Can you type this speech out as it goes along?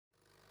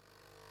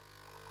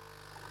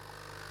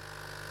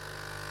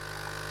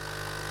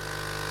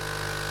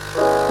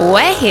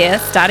We're here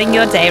starting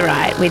your day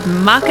right with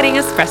Marketing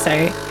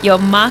Espresso, your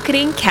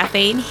marketing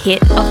caffeine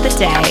hit of the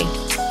day.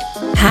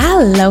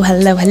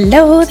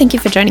 Hello. Thank you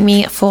for joining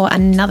me for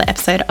another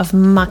episode of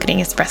Marketing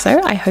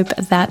Espresso. I hope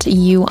that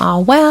you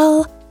are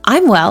well.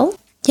 I'm well.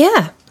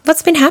 Yeah.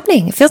 What's been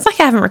happening? It feels like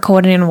I haven't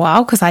recorded in a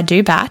while because I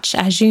do batch,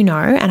 as you know,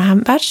 and I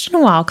haven't batched in a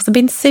while because I've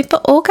been super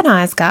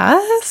organized,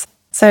 guys.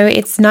 So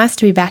it's nice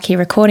to be back here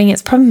recording.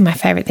 It's probably my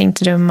favorite thing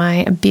to do in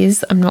my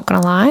biz, I'm not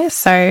going to lie.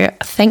 So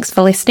thanks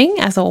for listening,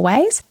 as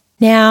always.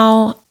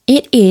 Now,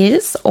 it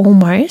is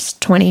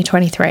almost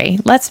 2023.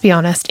 Let's be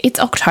honest, it's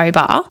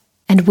October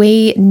and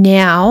we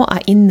now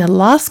are in the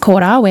last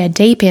quarter. We're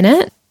deep in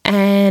it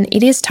and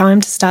it is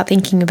time to start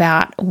thinking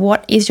about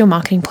what is your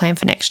marketing plan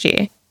for next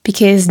year,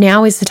 because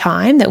now is the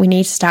time that we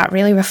need to start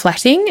really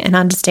reflecting and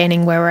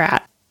understanding where we're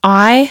at.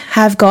 I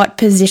have got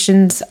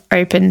positions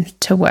open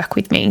to work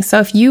with me. So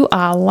if you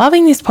are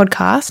loving this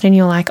podcast and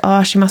you're like,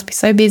 oh, she must be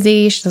so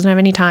busy, she doesn't have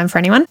any time for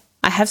anyone,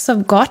 I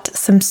have got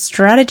some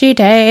strategy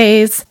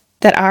days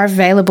that are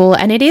available.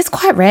 And it is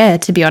quite rare,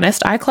 to be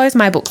honest. I close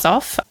my books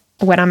off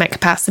when I'm at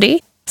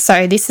capacity.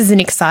 So this is an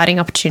exciting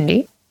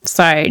opportunity.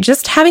 So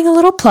just having a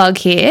little plug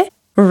here,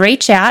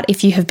 reach out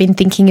if you have been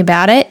thinking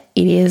about it.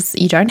 You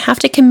don't have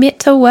to commit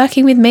to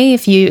working with me.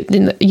 If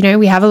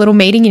we have a little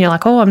meeting and you're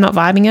like, oh, I'm not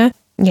vibing her.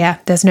 Yeah,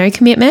 there's no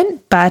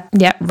commitment, but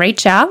yeah,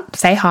 reach out,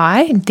 say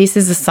hi. This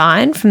is a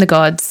sign from the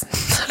gods.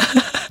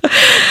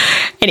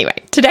 Anyway,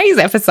 today's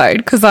episode,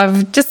 because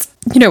I've just,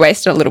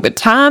 wasted a little bit of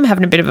time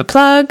having a bit of a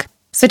plug.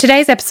 So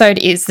today's episode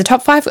is the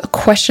top 5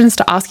 questions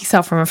to ask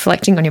yourself when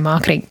reflecting on your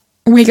marketing.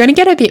 We're going to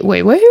get a bit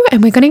woo-woo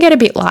and we're going to get a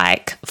bit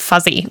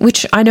fuzzy,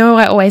 which I know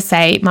I always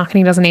say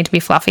marketing doesn't need to be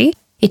fluffy.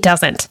 It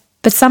doesn't.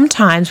 But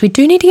sometimes we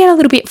do need to get a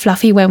little bit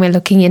fluffy when we're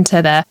looking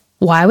into the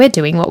why we're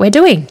doing what we're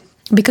doing.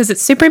 Because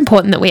it's super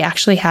important that we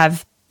actually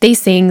have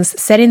these things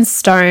set in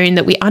stone,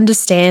 that we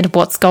understand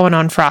what's going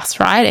on for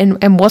us, right?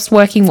 And what's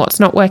working, what's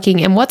not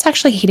working, and what's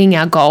actually hitting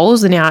our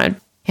goals and our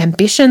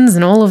ambitions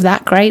and all of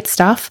that great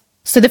stuff.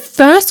 So the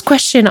first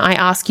question I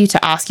ask you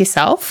to ask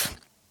yourself,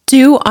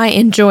 do I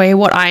enjoy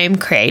what I am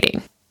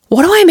creating?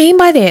 What do I mean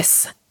by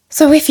this?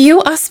 So if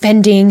you are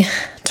spending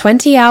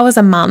 20 hours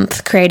a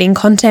month creating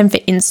content for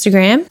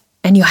Instagram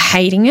and you're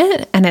hating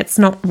it and it's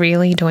not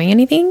really doing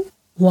anything,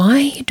 why are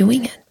you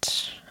doing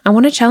it? I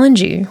want to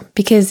challenge you,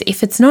 because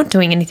if it's not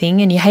doing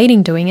anything and you're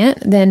hating doing it,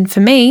 then for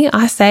me,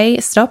 I say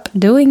stop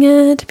doing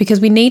it,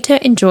 because we need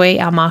to enjoy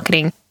our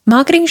marketing.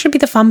 Marketing should be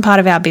the fun part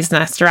of our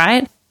business,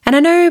 right? And I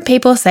know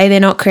people say they're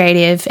not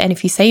creative. And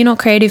if you say you're not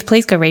creative,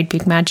 please go read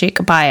Big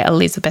Magic by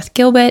Elizabeth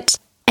Gilbert.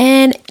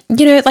 And,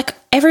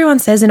 everyone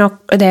says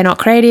they're not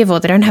creative or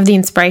they don't have the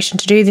inspiration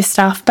to do this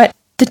stuff. But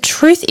the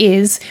truth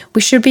is we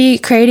should be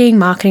creating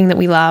marketing that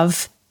we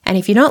love. And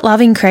if you're not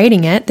loving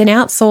creating it, then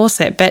outsource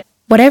it. But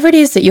whatever it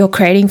is that you're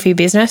creating for your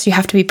business, you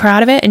have to be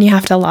proud of it and you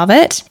have to love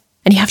it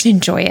and you have to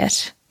enjoy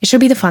it. It should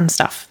be the fun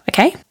stuff,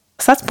 okay?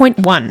 So that's point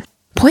 1.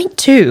 Point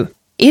 2,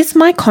 is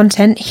my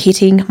content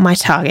hitting my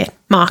target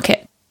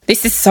market?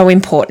 This is so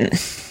important.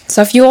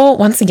 So if you're,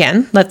 once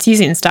again, let's use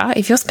Insta.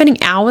 If you're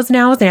spending hours and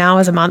hours and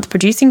hours a month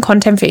producing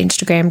content for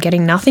Instagram,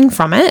 getting nothing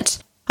from it,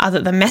 either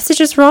the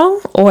message is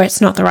wrong or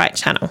it's not the right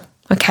channel,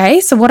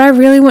 okay? So what I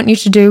really want you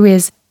to do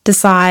is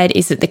decide,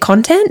 is it the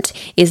content?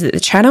 Is it the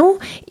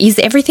channel? Is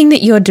everything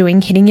that you're doing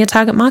hitting your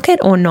target market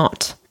or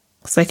not?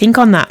 So think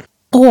on that.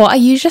 Or are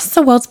you just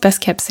the world's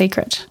best kept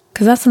secret?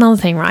 Because that's another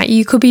thing, right?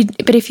 You could be,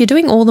 but if you're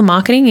doing all the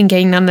marketing and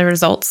getting none of the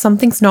results,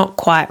 something's not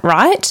quite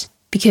right.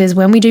 Because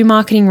when we do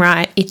marketing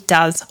right, it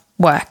does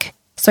work.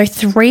 So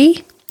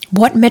 3,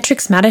 what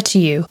metrics matter to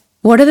you?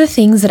 What are the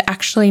things that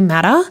actually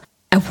matter?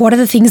 And what are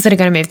the things that are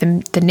going to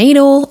move the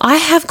needle? I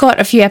have got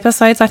a few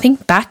episodes, I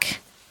think, back.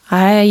 You're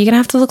going to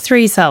have to look through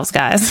yourselves,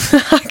 guys.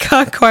 I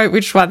can't quote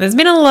which one. There's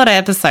been a lot of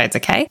episodes,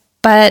 okay?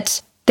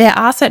 But there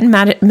are certain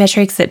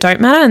metrics that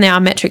don't matter and there are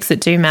metrics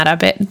that do matter.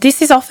 But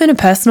this is often a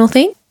personal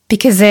thing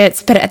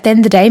but at the end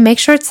of the day, make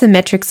sure it's the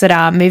metrics that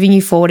are moving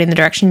you forward in the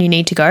direction you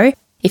need to go.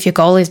 If your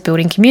goal is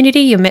building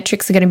community, your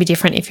metrics are going to be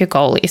different if your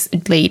goal is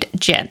lead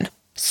gen.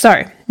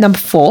 So, number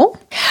 4,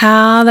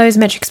 how are those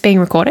metrics being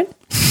recorded?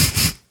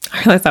 I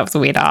realize that was a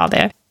weird R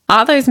there.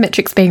 Are those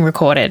metrics being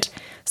recorded?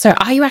 So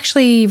are you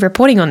actually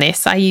reporting on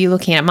this? Are you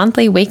looking at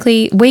monthly,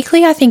 weekly?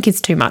 Weekly, I think,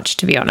 is too much,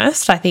 to be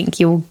honest. I think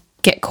you'll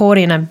get caught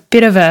in a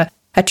bit of a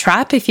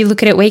trap if you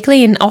look at it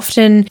weekly. And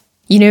often,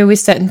 with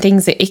certain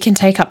things, it can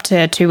take up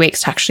to 2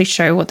 weeks to actually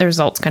show what the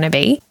result's going to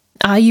be.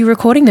 Are you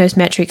recording those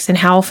metrics and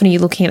how often are you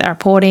looking at that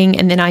reporting?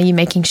 And then are you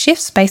making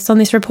shifts based on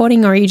this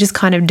reporting, or are you just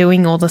kind of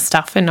doing all the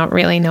stuff and not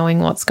really knowing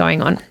what's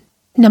going on?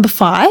 Number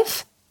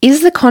 5,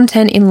 is the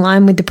content in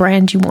line with the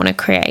brand you want to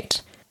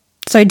create?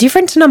 So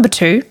different to number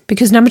 2,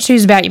 because number 2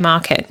 is about your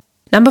market.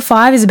 Number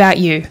 5 is about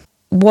you,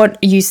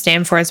 what you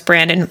stand for as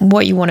brand and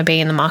what you want to be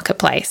in the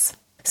marketplace.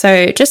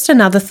 So just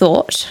another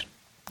thought.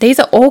 These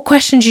are all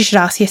questions you should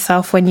ask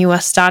yourself when you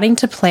are starting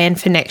to plan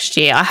for next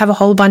year. I have a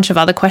whole bunch of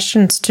other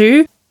questions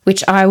too,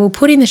 which I will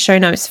put in the show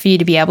notes for you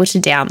to be able to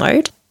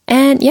download.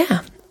 And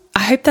yeah,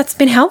 I hope that's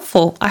been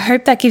helpful. I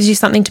hope that gives you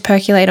something to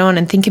percolate on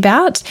and think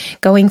about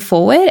going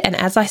forward. And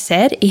as I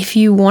said, if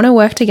you want to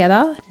work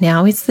together,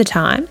 now is the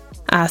time.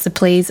 So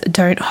please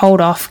don't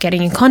hold off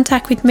getting in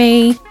contact with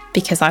me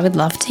because I would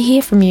love to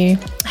hear from you.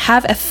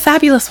 Have a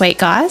fabulous week,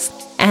 guys.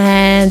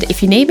 And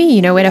if you need me,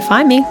 you know where to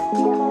find me.